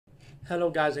Hello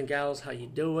guys and gals, how you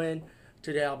doing?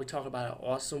 Today I'll be talking about an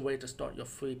awesome way to start your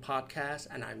free podcast,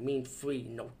 and I mean free,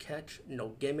 no catch, no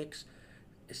gimmicks.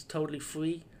 It's totally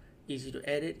free, easy to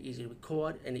edit, easy to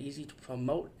record, and easy to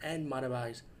promote and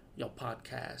monetize your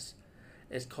podcast.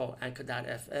 It's called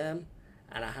Anchor.fm,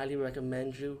 and I highly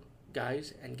recommend you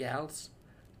guys and gals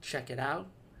check it out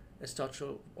and start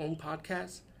your own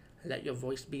podcast and let your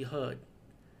voice be heard.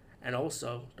 And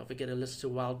also, don't forget to listen to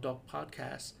Wild Dog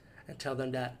Podcast and tell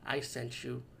them that I sent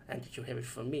you and that you hear it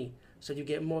from me. So you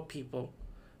get more people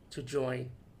to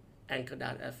join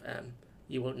Anchor.fm.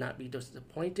 You will not be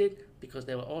disappointed because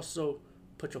they will also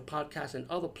put your podcast in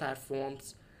other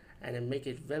platforms and then make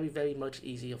it very, very much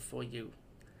easier for you.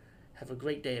 Have a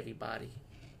great day, everybody.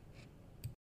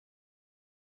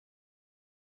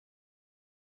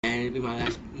 And it'll be my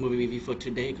last movie review for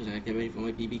today because I get ready for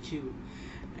my BBQ.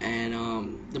 And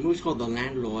the movie's called The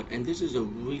Landlord, and this is a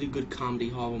really good comedy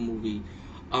horror movie.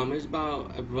 It's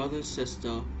about a brother and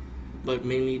sister, but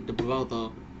mainly the brother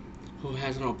who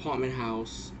has an apartment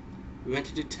house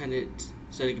rented to tenants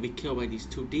so they can be killed by these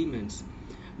two demons.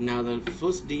 Now the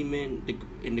first demon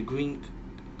in the green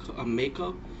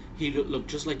makeup, he looked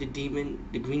just like the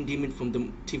green demon from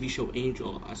the TV show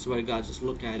Angel. I swear to God, just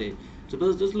look at it. So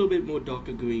there's just a little bit more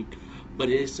darker green, but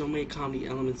there's so many comedy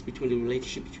elements between the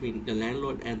relationship between the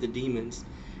landlord and the demons,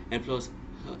 and plus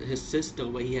his sister,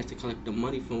 where he has to collect the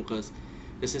money from because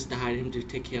the sister hired him to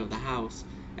take care of the house,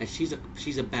 and she's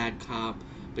a bad cop,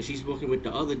 but she's working with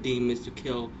the other demons to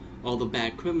kill all the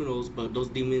bad criminals, but those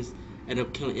demons end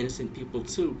up killing innocent people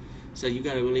too. So you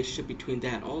got a relationship between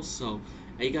that also,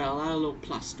 and you got a lot of little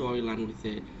plot storyline with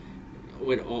it,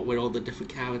 with all the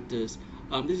different characters.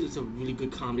 This is a really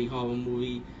good comedy horror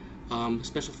movie.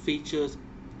 Special features,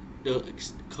 the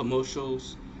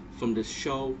commercials from the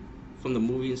show, from the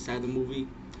movie, inside the movie,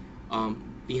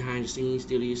 behind the scenes,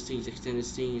 deleted scenes, extended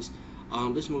scenes.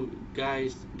 This movie,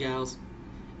 guys, gals,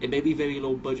 it may be very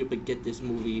low budget, but get this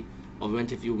movie or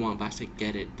rent if you want. But I say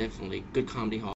get it, definitely good comedy horror.